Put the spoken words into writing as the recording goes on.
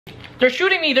They're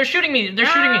shooting me, they're shooting me, they're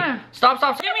shooting me. Stop, stop,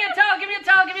 stop. Give me a towel, give me a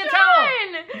towel, give me a towel.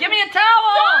 Give me a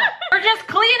towel. We're just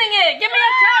cleaning it. Give me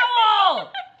a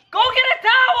towel. Go get a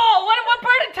towel. What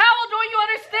part of towel don't you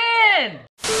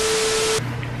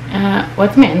understand?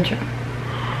 What's my intro?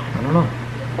 I don't know.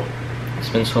 It's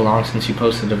been so long since you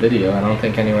posted a video. I don't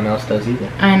think anyone else does either.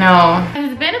 I know.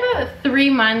 It's been about 3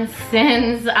 months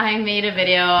since I made a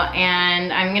video,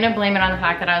 and I'm gonna blame it on the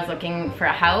fact that I was looking for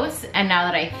a house, and now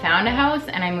that I found a house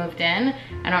and I moved in,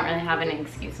 I don't really have any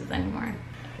excuses anymore.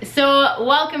 So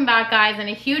welcome back, guys, and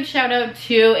a huge shout out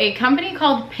to a company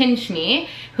called Pinch Me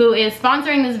who is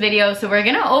sponsoring this video. So we're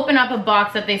gonna open up a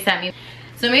box that they sent me.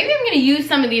 So maybe I'm gonna use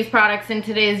some of these products in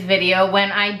today's video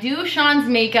when I do Sean's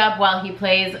makeup while he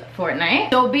plays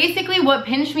Fortnite. So basically what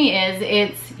Pinch Me is,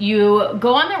 it's you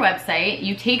go on their website,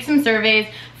 you take some surveys,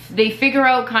 they figure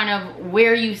out kind of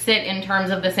where you sit in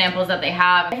terms of the samples that they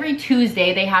have. Every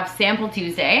Tuesday they have Sample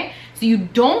Tuesday, so you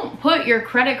don't put your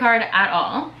credit card at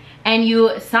all, and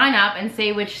you sign up and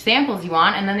say which samples you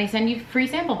want, and then they send you free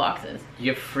sample boxes.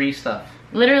 You have free stuff.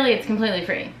 Literally, it's completely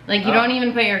free. Like, you don't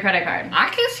even put your credit card. I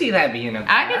can see that being a vibe.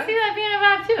 I can see that being a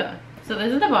vibe too. So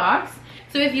this is the box.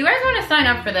 So if you guys want to sign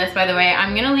up for this, by the way,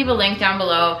 I'm gonna leave a link down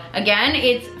below. Again,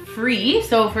 it's free.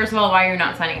 So first of all, why you're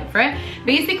not signing up for it?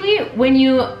 Basically, when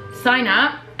you sign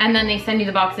up and then they send you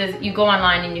the boxes, you go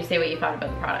online and you say what you thought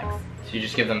about the products. So you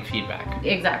just give them feedback.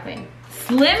 Exactly.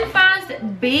 Slim Fast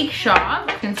Bake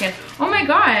Shop. Oh my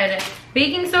god.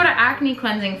 Baking soda acne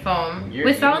cleansing foam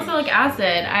with salicylic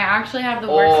acid. I actually have the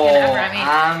worst skin ever.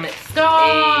 I mean,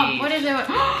 stop. What is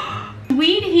it?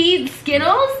 Sweet Heat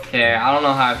Skittles? Okay, I don't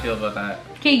know how I feel about that.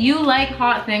 Okay, you like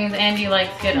hot things and you like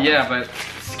Skittles. Yeah, but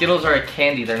Skittles are a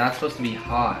candy. They're not supposed to be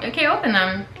hot. Okay, open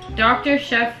them. Dr.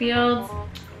 Sheffield's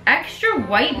Extra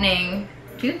Whitening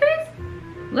Toothpaste?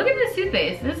 Look at this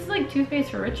toothpaste. This is like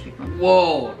toothpaste for rich people.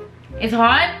 Whoa. It's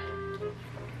hot?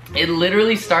 It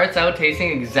literally starts out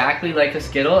tasting exactly like a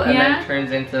Skittle and then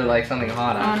turns into like something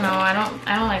hot. Oh no, I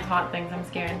don't like hot things. I'm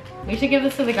scared. We should give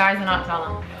this to the guys and not tell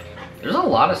them. There's a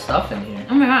lot of stuff in here.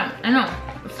 Oh my god, I know.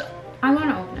 I want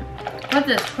to open it. What's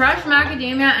this? Crushed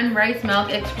macadamia and rice milk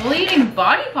exfoliating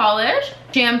body polish,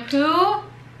 shampoo,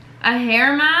 a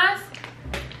hair mask.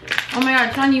 Oh my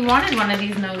god, Sean, you wanted one of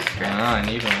these nose strips. Ah, I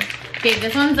need one. Okay,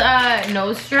 this one's a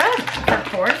nose strip for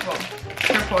pores. Well,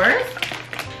 for pores.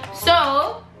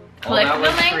 So, click the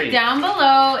link down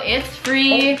below. It's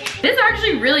free. This is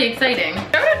actually really exciting.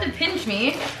 Shout out to Pinch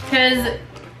Me, because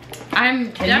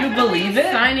I'm definitely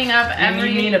signing up every...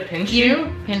 You need me to pinch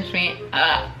you? Pinch me.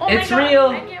 Oh it's real.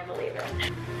 I can't believe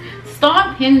it.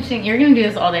 Stop pinching. You're gonna do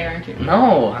this all day, aren't you?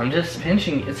 No, I'm just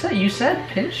pinching. It's that you said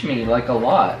pinch me like a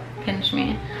lot. Pinch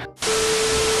me.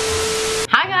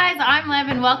 Hi guys, I'm Liv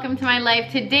and welcome to my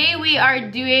life. Today we are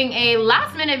doing a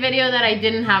last minute video that I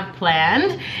didn't have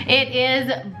planned. It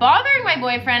is bothering my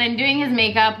boyfriend and doing his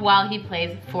makeup while he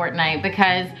plays Fortnite,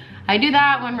 because I do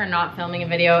that when we're not filming a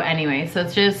video anyway, so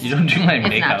it's just... You don't do my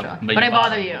makeup, natural. But I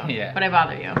bother you. Yeah. But I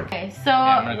bother you. Okay, so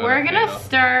we're gonna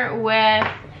start with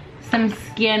some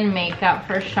skin makeup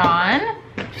for Sean.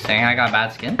 Just saying I got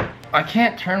bad skin? I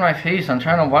can't turn my face, I'm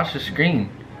trying to watch the screen.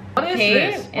 What is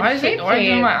this? Why is it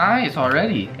doing my eyes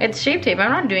already? It's Shape Tape.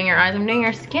 I'm not doing your eyes, I'm doing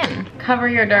your skin. Cover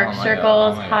your dark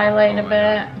circles, highlight a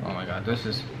bit. Oh my god, this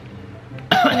is...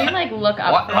 Can you like look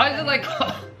up? Why is it like...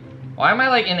 Why am I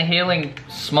like inhaling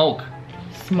smoke?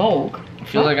 Smoke? I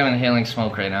feel like I'm inhaling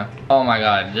smoke right now. Oh my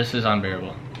god, this is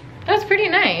unbearable. That's pretty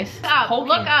nice.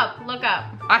 Look up, look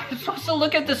up. I'm supposed to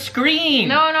look at the screen.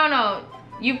 No, no, no.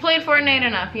 You played Fortnite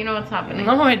enough, you know what's happening.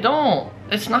 No, I don't.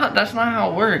 It's not, that's not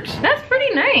how it works. That's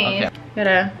pretty nice. Okay.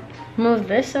 Gotta move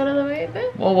this out of the way a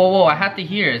bit. Whoa, whoa, whoa, I have to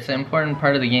hear. It's an important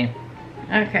part of the game.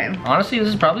 Okay. Honestly, this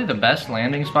is probably the best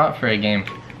landing spot for a game.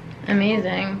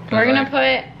 Amazing. We're gonna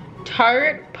put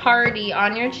Tarte Party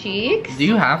on your cheeks. Do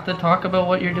you have to talk about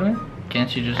what you're doing?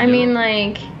 Can't you just I mean,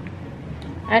 like,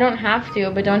 I don't have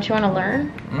to, but don't you want to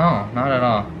learn? No, not at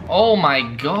all. Oh my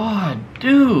god,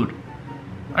 dude.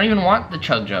 I don't even want the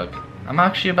chug jug. I'm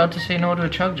actually about to say no to a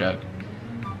chug jug.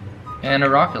 And a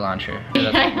rocket launcher. Yeah,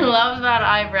 I love that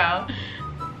eyebrow.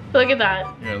 Look at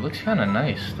that. Yeah, it looks kind of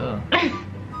nice still.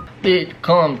 It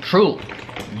come true.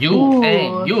 You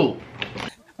and you.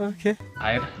 Okay.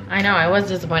 I know, I was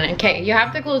disappointed. Okay, you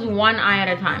have to close one eye at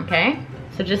a time, okay?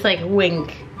 So just like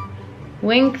wink.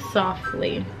 Wink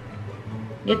softly.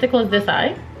 You have to close this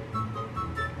eye.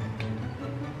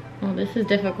 Oh, this is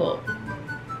difficult.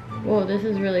 Whoa, this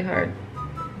is really hard.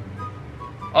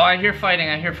 Oh, I hear fighting,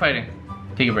 I hear fighting.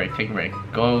 Take a break, take a break.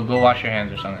 Go wash your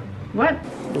hands or something. What?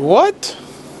 What?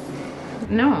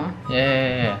 No.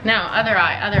 Yeah. Now, other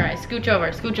eye, other eye. Scooch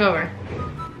over, scooch over.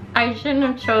 I shouldn't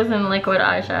have chosen liquid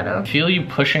eyeshadow. I feel you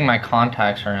pushing my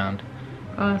contacts around.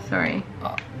 Oh, sorry.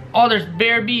 Oh, there's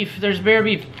bear beef. There's bear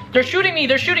beef. They're shooting me.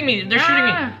 They're shooting me. They're shooting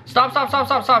me. Stop, stop, stop,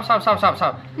 stop, stop, stop, stop, stop,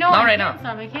 stop. No, not I right can't now.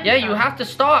 Stop. I can't yeah, stop. you have to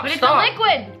stop. But stop. it's a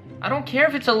liquid. I don't care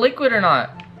if it's a liquid or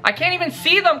not. I can't even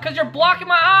see them because you're blocking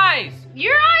my eyes.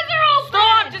 Your eyes are open.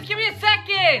 Stop. Just give me a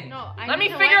second. No, Let me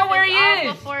figure out where he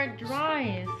is. Before it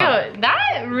dries. Dude,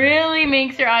 that really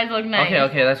makes your eyes look nice. Okay,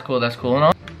 okay, that's cool. That's cool.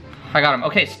 No? I got him.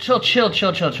 Okay, chill, chill,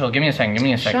 chill, chill, chill. Give me a second. Give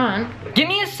me a second. Sean. Give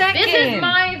me a second. This is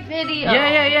my video. Yeah,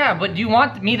 yeah, yeah. But do you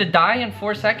want me to die in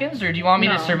 4 seconds or do you want me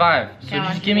to survive? So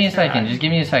just give me a second. Just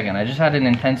give me a second. I just had an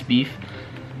intense beef.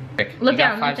 Look you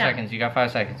down. got 5 seconds. You got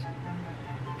 5 seconds.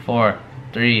 4,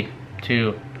 3,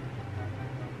 2.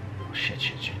 Oh, shit,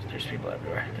 shit, shit. There's people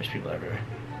everywhere. There's people everywhere.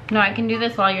 No, I can do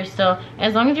this while you're still,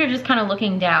 as long as you're just kind of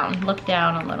looking down. Look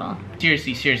down a little.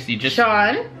 Seriously, seriously, just.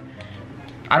 Sean.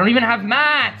 I don't even have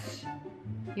mats.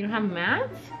 You don't have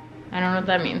mats? I don't know what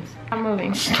that means. I'm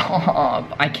moving.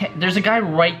 Stop. I can't. There's a guy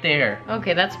right there.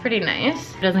 Okay, that's pretty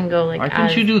nice. It doesn't go like Why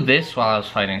couldn't you do this while I was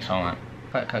fighting someone?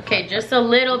 Cut, cut, okay, cut. just a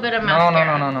little bit of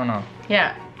mascara. No.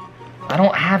 Yeah. I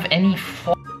don't have any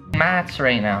mats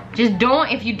right now. Just don't,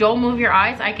 if you don't move your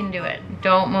eyes, I can do it.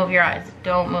 Don't move your eyes.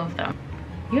 Don't move them.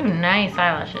 You have nice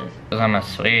eyelashes. Because I'm a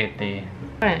sweetie.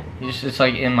 What? It's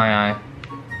like in my eye.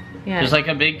 Yeah. There's like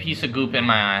a big piece of goop in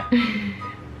my eye.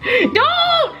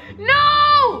 Don't!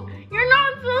 No! You're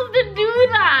not supposed to do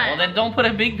that. Well, then don't put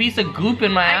a big piece of goop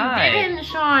in my eye. I didn't,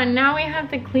 Sean. Now we have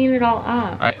to clean it all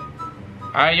up.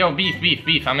 Alright, yo,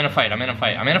 beef. I'm in a fight. I'm in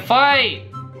a fight.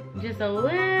 Just a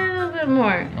little bit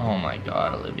more. Oh my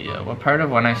god, Olivia. What part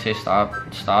of when I say stop,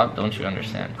 don't you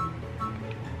understand?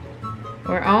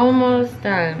 We're almost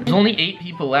done. There's only 8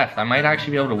 people left. I might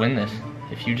actually be able to win this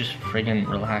if you just friggin'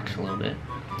 relax a little bit.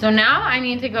 So now I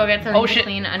need to go get something to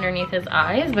clean underneath his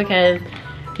eyes because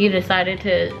he decided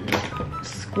to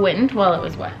squint while it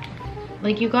was wet.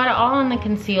 Like, you got it all on the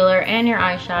concealer and your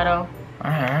eyeshadow.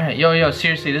 Alright. Yo,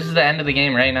 seriously, this is the end of the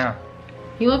game right now.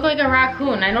 You look like a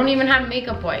raccoon. I don't even have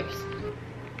makeup wipes.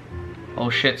 Oh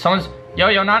shit, someone's...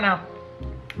 Yo, not now.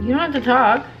 You don't have to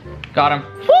talk. Got him.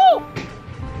 Woo!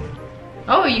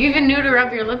 Oh, you even knew to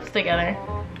rub your lips together.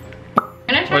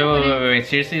 Wait,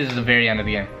 seriously, this is the very end of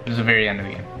the game. This is the very end of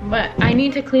the game. But I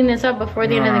need to clean this up before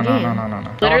the end of the game.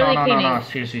 No. Literally cleaning. No.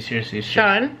 Seriously.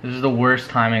 Sean. This is the worst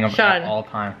timing of all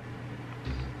time.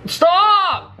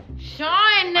 Stop!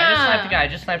 Sean! I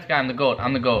just sniped the guy. I'm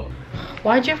the goat.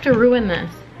 Why'd you have to ruin this?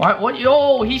 What?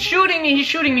 Yo, he's shooting me.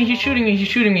 Seriously.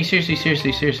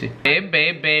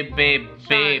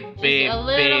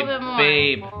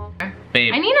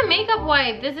 Babe. I need a makeup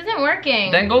wipe. This isn't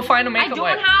working. Then go find a makeup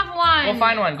wipe. I don't have one. Go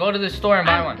find one. Go to the store and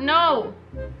buy one. No.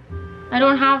 I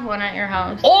don't have one at your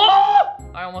house.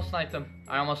 Oh! I almost sniped him.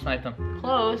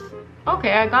 Close.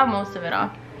 Okay, I got most of it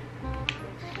off.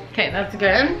 Okay, that's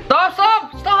good.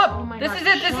 Stop! Oh my This God,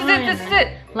 is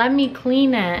it. Let me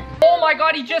clean it. Oh my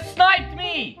god, he just sniped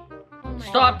me! Oh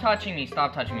Stop touching me.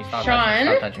 Stop touching me.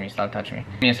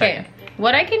 Give me a second. Okay,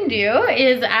 what I can do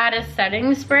is add a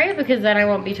setting spray because then I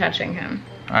won't be touching him.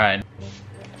 Alright.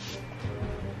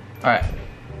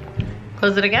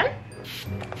 Close it again.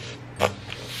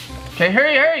 Okay,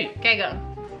 hurry. Okay, go.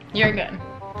 You're good.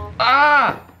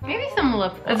 Ah! Maybe some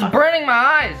lip gloss. It's burning my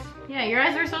eyes. Yeah, your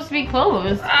eyes are supposed to be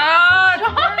closed. Ah! It's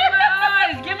burning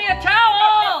my eyes. Give me a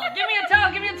towel. Give me a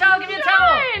towel. Give me a towel.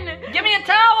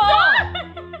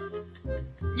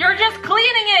 You're just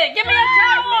cleaning it. Give me a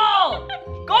towel.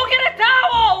 Go get a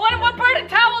towel. What part of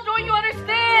towel don't you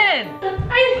understand?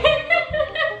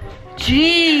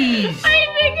 Jeez. I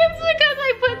think it's because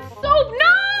I put soap.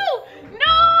 No!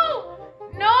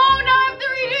 Now I have to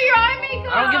redo your eye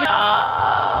makeup. I don't give a...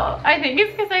 I think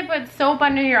it's because I put soap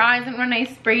under your eyes and when I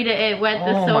sprayed it wet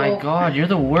the soap. Oh my god, you're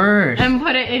the worst. And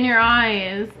put it in your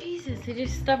eyes. Jesus, I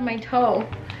just stubbed my toe.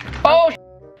 Oh,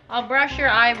 I'll brush your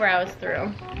eyebrows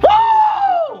through.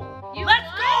 Woo! Let's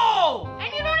go!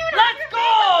 And you don't even have your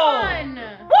makeup on.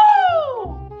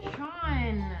 Woo!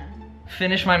 Sean.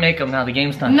 Finish my makeup now, the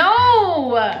game's done.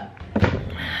 No!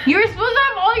 You were supposed to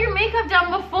have all your makeup done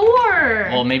before.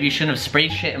 Well, maybe you shouldn't have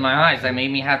sprayed shit in my eyes. That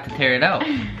made me have to tear it out.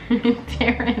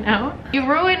 Tear it out? You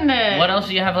ruined it. What else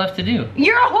do you have left to do?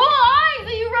 Your whole eyes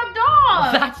that you rubbed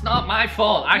off. That's not my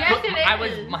fault.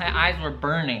 My eyes were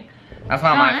burning. That's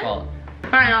not my fault.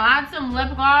 Alright, I'll add some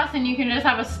lip gloss and you can just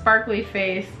have a sparkly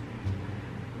face.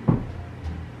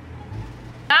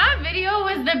 That video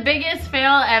was the biggest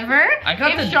fail ever. I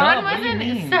got the Sean dub.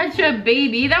 wasn't such a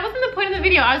baby, that wasn't the point of the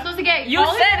video. I was supposed to get You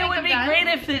said it would be great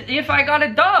if I got a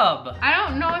dub. I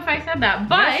don't know if I said that,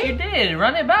 but yes, you did.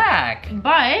 Run it back.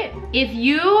 But if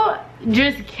you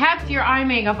just kept your eye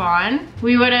makeup on,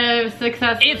 we would have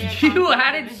successfully. If you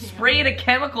hadn't sprayed a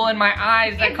chemical in my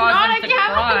eyes that caused them to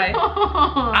cry,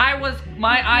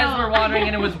 my eyes were watering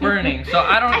and it was burning. So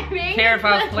I don't care if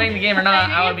I was playing the game or not,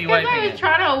 I would be wiping it. I was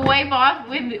trying to wipe off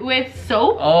with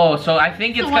soap. Oh, so I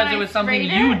think it's because it was something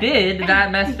you did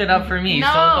that messed it up for me. So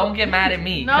don't get mad at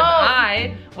me. Because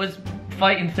I was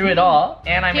fighting through it all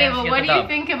and I managed to get the dub. What do you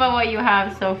think about what you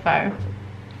have so far?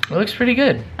 It looks pretty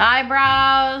good.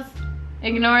 Eyebrows.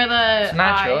 Ignore the It's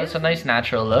natural. eyes. It's a nice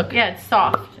natural look. Yeah, it's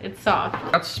soft. It's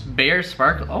soft. That's bare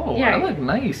sparkle. Oh, yeah. I look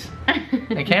nice.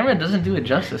 The camera doesn't do it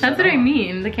justice. That's what I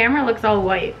mean. The camera looks all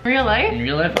white. Real life? In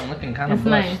real life, I'm looking kind of It's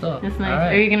blushed nice. up. It's nice.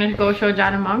 Right. Are you gonna go show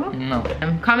John and Mongo? No.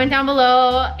 Comment down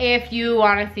below if you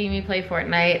want to see me play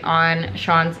Fortnite on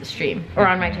Sean's stream or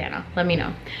on my channel. Let me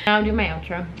know. Now I'll do my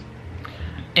outro.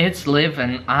 It's Liv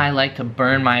and I like to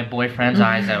burn my boyfriend's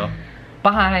eyes out.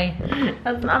 Bye.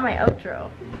 That's not my outro.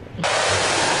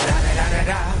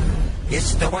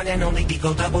 It's the one and only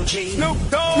Digo Double G. Snoop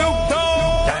Dogg. Snoop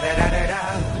Dogg. Da da da da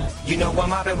da. You know I'm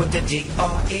mobbing with the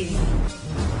D-R-E.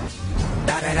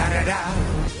 Da da da da da.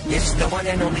 It's the one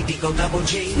and only Digo Double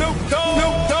G. Snoop Dogg.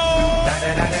 Snoop Dogg. Da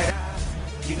da da da da.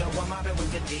 You know I'm mobbing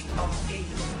with the D-R-E.